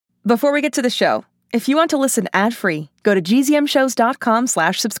Before we get to the show, if you want to listen ad-free, go to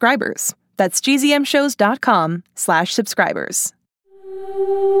gzmshows.com/subscribers. That's gzmshows.com/subscribers.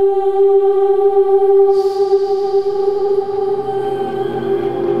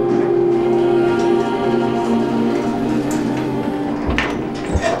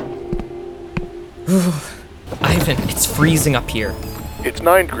 Ivan, it's freezing up here. It's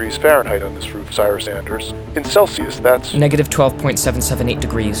 9 degrees Fahrenheit on this roof, Cyrus Anders. In Celsius, that's... Negative 12.778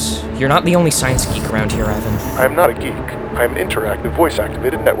 degrees. You're not the only science geek around here, Ivan. I'm not a geek. I'm an interactive,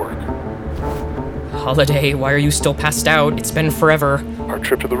 voice-activated network. Holiday, why are you still passed out? It's been forever. Our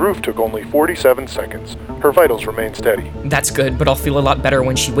trip to the roof took only 47 seconds. Her vitals remain steady. That's good, but I'll feel a lot better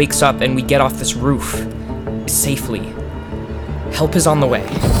when she wakes up and we get off this roof. Safely. Help is on the way.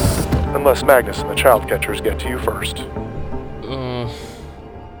 Unless Magnus and the child catchers get to you first.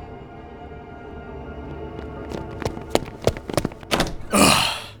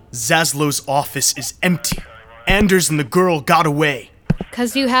 Zaslow's office is empty. Anders and the girl got away.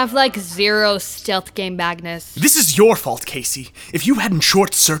 'Cause you have, zero stealth game, Magnus. This is your fault, Casey. If you hadn't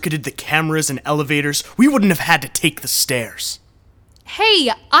short-circuited the cameras and elevators, we wouldn't have had to take the stairs. Hey,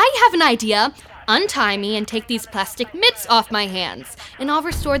 I have an idea. Untie me and take these plastic mitts off my hands, and I'll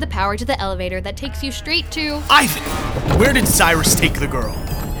restore the power to the elevator that takes you straight to... Ivan! Where did Cyrus take the girl?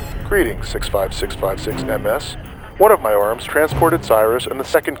 Greetings, 65656-MS. One of my arms transported Cyrus and the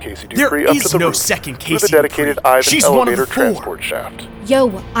second Casey Dupree up to the There is no roof second through Casey the dedicated Dupree. Ivan She's one of elevator the 4. transport shaft.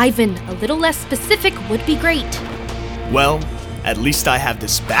 Yo, Ivan, a little less specific would be great. Well, at least I have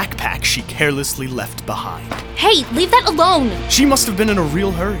this backpack she carelessly left behind. Hey, leave that alone! She must have been in a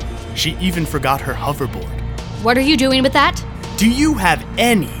real hurry. She even forgot her hoverboard. What are you doing with that? Do you have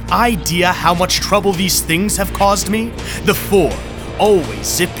any idea how much trouble these things have caused me? The 4, always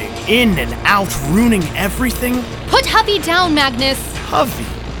zipping in and out, ruining everything. Put Huffy down, Magnus! Hovey.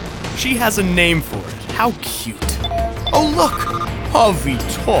 She has a name for it. How cute. Oh, look. Hovey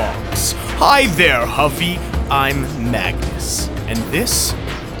talks. Hi there, Hovey. I'm Magnus. And this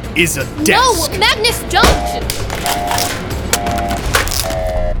is a desk. No, Magnus, don't!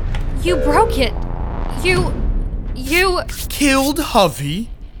 You broke it. You... Killed Hovey?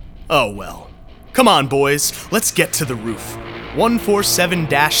 Oh, well. Come on, boys. Let's get to the roof.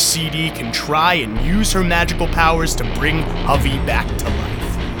 147-CD can try and use her magical powers to bring Hovey back to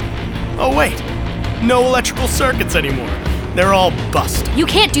life. Oh, wait. No electrical circuits anymore. They're all busted. You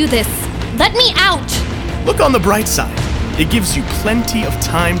can't do this. Let me out! Look on the bright side. It gives you plenty of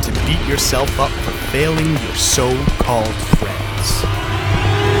time to beat yourself up for failing your so-called friends.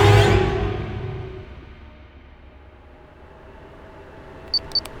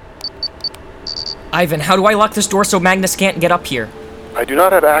 Ivan, how do I lock this door so Magnus can't get up here? I do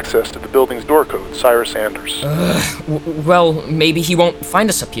not have access to the building's door code, Cyrus Anders. Well, maybe he won't find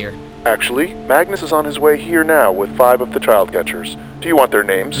us up here. Actually, Magnus is on his way here now with 5 of the child catchers. Do you want their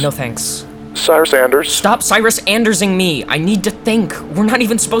names? No thanks. Cyrus Anders. Stop Cyrus Andersing me. I need to think. We're not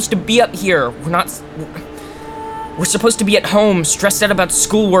even supposed to be up here. We're supposed to be at home, stressed out about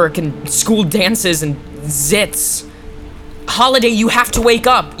schoolwork and school dances and zits. Holiday, you have to wake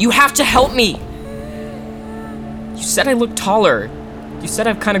up. You have to help me. You said I look taller. You said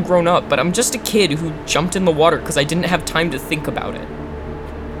I've kind of grown up, but I'm just a kid who jumped in the water because I didn't have time to think about it.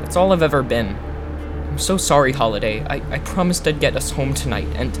 That's all I've ever been. I'm so sorry, Holiday. I promised I'd get us home tonight,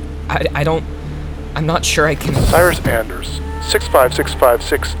 and I'm not sure I can... Cyrus Anders,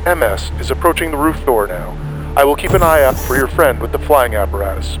 65656-MS is approaching the roof door now. I will keep an eye out for your friend with the flying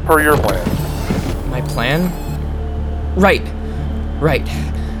apparatus, per your plan. My plan? Right.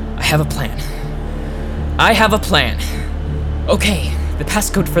 I have a plan. Okay, the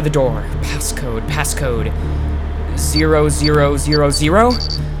passcode for the door. Passcode.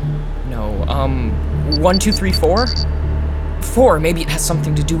 0000? No, 1234? 4, maybe it has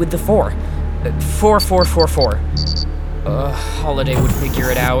something to do with the 4. 4444. Holiday would figure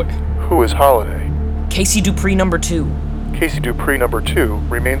it out. Who is Holiday? Casey Dupree number 2. Casey Dupree number 2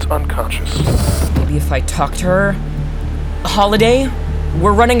 remains unconscious. Maybe if I talk to her? Holiday?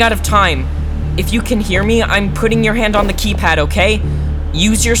 We're running out of time. If you can hear me, I'm putting your hand on the keypad, okay?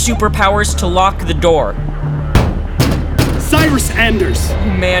 Use your superpowers to lock the door. Cyrus Anders!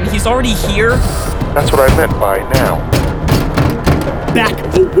 Man, he's already here? That's what I meant by now. Back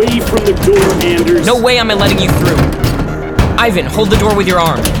away from the door, Anders! No way am I letting you through. Ivan, hold the door with your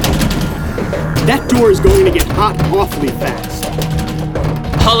arm. That door is going to get hot awfully fast.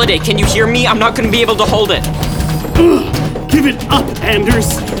 Holiday, can you hear me? I'm not going to be able to hold it. Ugh! Give it up, Anders!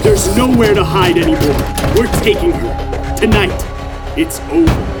 There's nowhere to hide anymore. We're taking her. Tonight. It's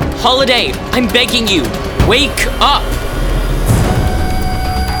over. Holiday, I'm begging you. Wake up!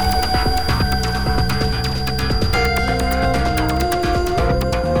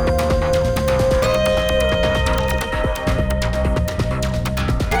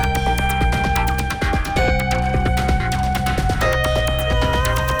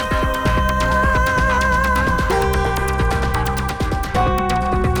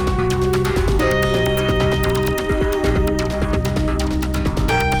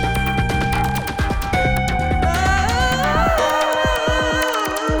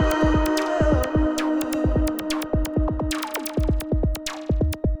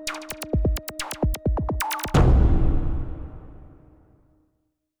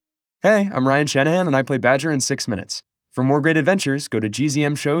 Hey, I'm Ryan Shanahan, and I play Badger in 6 Minutes. For more great adventures, go to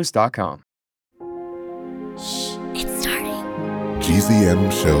gzmshows.com. It's starting.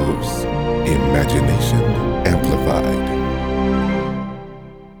 GZM Shows. Imagination Amplified.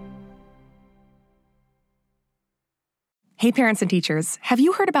 Hey, parents and teachers, have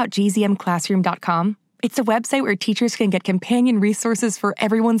you heard about gzmclassroom.com? It's a website where teachers can get companion resources for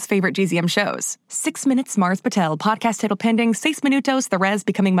everyone's favorite GZM shows. 6 Minutes, Mars Patel, Podcast Title Pending, 6 Minutos, The Res,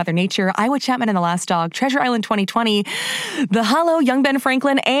 Becoming Mother Nature, Iowa Chapman and the Last Dog, Treasure Island 2020, The Hollow, Young Ben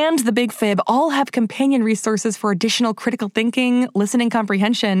Franklin, and The Big Fib all have companion resources for additional critical thinking, listening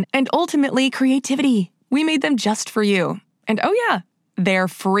comprehension, and ultimately creativity. We made them just for you. And oh yeah, they're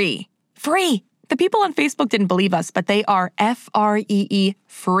free. Free! The people on Facebook didn't believe us, but they are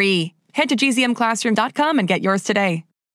free. Head to gzmclassroom.com and get yours today.